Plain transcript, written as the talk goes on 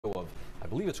of, I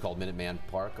believe it's called Minute Maid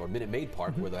Park,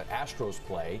 where the Astros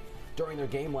play. During their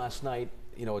game last night,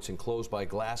 you know, it's enclosed by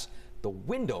glass. The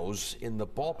windows in the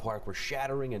ballpark were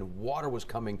shattering and water was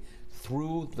coming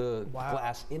through the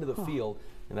glass into the field,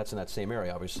 and that's in that same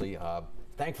area, obviously.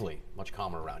 Thankfully, much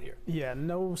calmer around here. Yeah,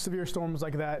 no severe storms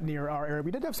like that near our area.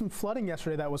 We did have some flooding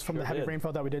yesterday that was from the heavy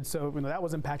rainfall that we did, so you know, that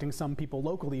was impacting some people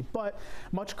locally, but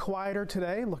much quieter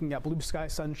today, looking at blue sky,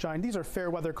 sunshine. These are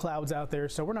fair weather clouds out there,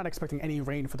 so we're not expecting any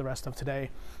rain for the rest of today.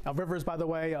 Rivers, by the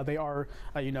way, they are,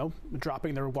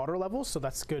 dropping their water levels, so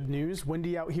that's good news.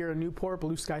 Windy out here in Newport,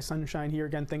 blue sky, sunshine here.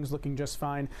 Again, things looking just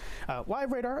fine.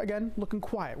 Live radar, again, looking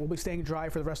quiet. We'll be staying dry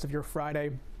for the rest of your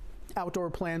Friday. Outdoor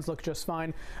plans look just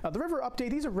fine. The river update,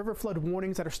 these are river flood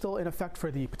warnings that are still in effect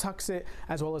for the Patuxent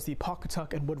as well as the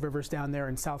Pawcatuck and Wood Rivers down there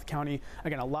in South County.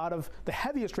 Again, a lot of the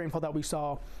heaviest rainfall that we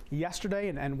saw yesterday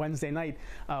and Wednesday night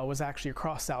was actually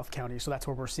across South County. So that's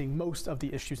where we're seeing most of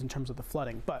the issues in terms of the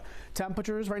flooding. But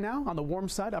temperatures right now on the warm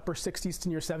side, upper 60s to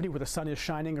near 70, where the sun is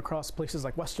shining across places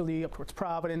like Westerly, up towards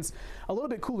Providence. A little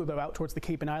bit cooler though out towards the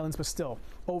Cape and Islands, but still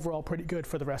overall pretty good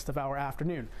for the rest of our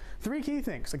afternoon. Three key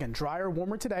things. Again, drier,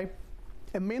 warmer today.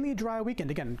 And mainly a dry weekend.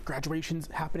 Again, graduations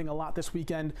happening a lot this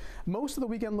weekend. Most of the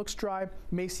weekend looks dry.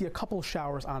 May see a couple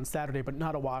showers on Saturday, but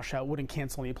not a washout. Wouldn't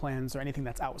cancel any plans or anything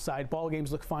that's outside. Ball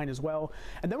games look fine as well.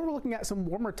 And then we're looking at some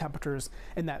warmer temperatures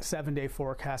in that 7-day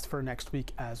forecast for next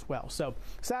week as well. So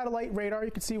satellite radar,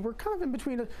 you can see we're kind of in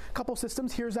between a couple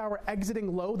systems. Here's our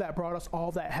exiting low that brought us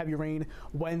all that heavy rain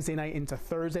Wednesday night into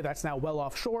Thursday. That's now well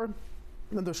offshore.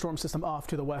 Another storm system off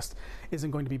to the west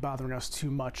isn't going to be bothering us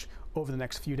too much over the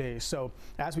next few days. So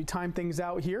as we time things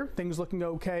out here, things looking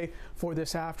okay for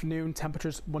this afternoon.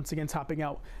 Temperatures once again topping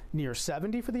out near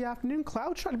 70 for the afternoon.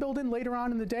 Clouds try to build in later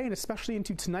on in the day, and especially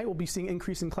into tonight, we'll be seeing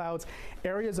increasing clouds.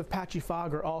 Areas of patchy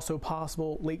fog are also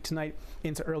possible late tonight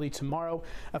into early tomorrow.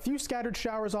 A few scattered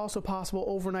showers also possible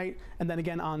overnight and then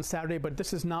again on Saturday, but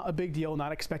this is not a big deal.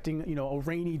 Not expecting, a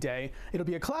rainy day. It'll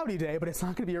be a cloudy day, but it's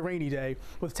not going to be a rainy day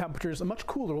with temperatures much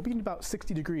cooler. We'll be in about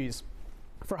 60 degrees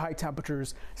for high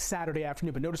temperatures Saturday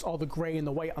afternoon, but notice all the gray and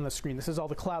the white on the screen. This is all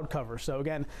the cloud cover. So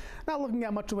again, not looking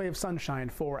at much in the way of sunshine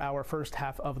for our first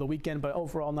half of the weekend, but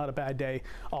overall not a bad day,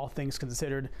 all things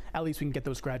considered. At least we can get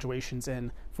those graduations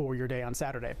in for your day on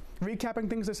Saturday. Recapping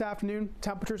things this afternoon,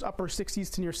 temperatures upper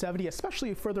 60s to near 70,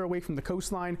 especially further away from the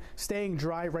coastline, staying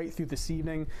dry right through this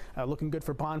evening. Looking good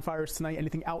for bonfires tonight.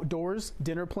 Anything outdoors,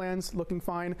 dinner plans looking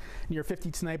fine, near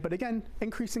 50 tonight, but again,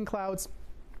 increasing clouds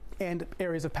and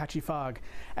areas of patchy fog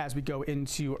as we go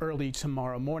into early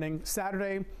tomorrow morning.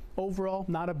 Saturday, overall,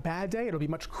 not a bad day. It'll be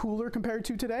much cooler compared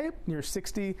to today, near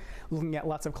 60, looking at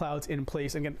lots of clouds in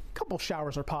place. Again, a couple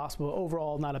showers are possible.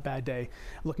 Overall, not a bad day.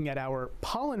 Looking at our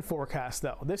pollen forecast,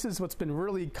 though, this is what's been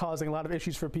really causing a lot of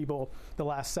issues for people the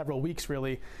last several weeks,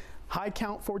 really. High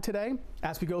count for today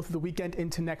as we go through the weekend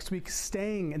into next week,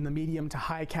 staying in the medium to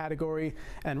high category,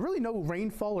 and really no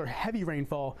rainfall or heavy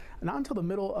rainfall not until the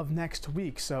middle of next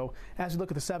week. So as we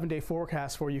look at the 7-day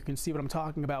forecast for you can see what I'm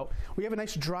talking about. We have a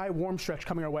nice dry warm stretch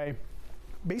coming our way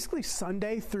basically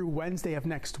Sunday through Wednesday of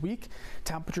next week.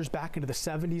 Temperatures back into the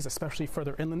 70s, especially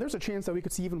further inland. There's a chance that we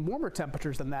could see even warmer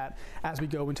temperatures than that as we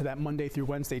go into that Monday through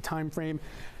Wednesday time frame.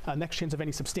 Next chance of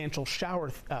any substantial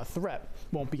shower threat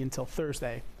won't be until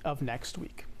Thursday of next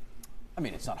week. I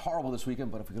mean, it's not horrible this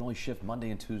weekend, but if we could only shift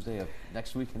Monday and Tuesday of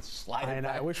next week and slide it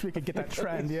back. I wish we could get that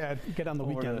trend, get on the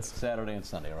weekends. Saturday and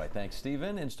Sunday. All right, thanks,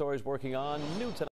 Stephen. And Stories working on new tonight.